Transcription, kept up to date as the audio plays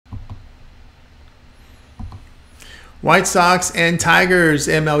White Sox and Tigers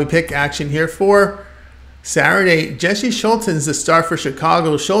MLB pick action here for Saturday. Jesse Schulten's the star for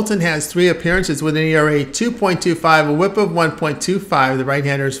Chicago. Schulten has 3 appearances with an ERA 2.25, a whip of 1.25. The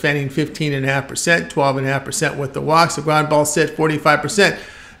right-hander is fanning 15.5%, 12.5% with the walks. The ground ball sit 45%.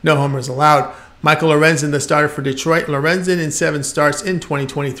 No homers allowed. Michael Lorenzen, the starter for Detroit. Lorenzen in 7 starts in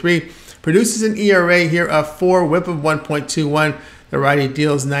 2023. Produces an ERA here of 4, whip of 1.21. The righty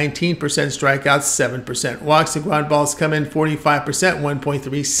deals 19% strikeouts, 7% walks. The ground balls come in 45%,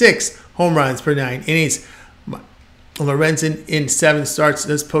 1.36 home runs per 9 innings. Lorenzen in 7 starts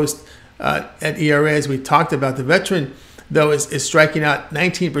does post at ERA, as we talked about. The veteran, though, is striking out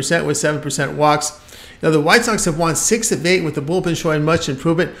 19% with 7% walks. Now, the White Sox have won 6 of 8 with the bullpen showing much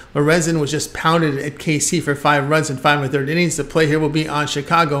improvement. Lorenzen was just pounded at KC for 5 runs in 5 1/3 innings. The play here will be on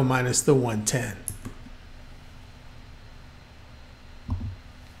Chicago minus the 110.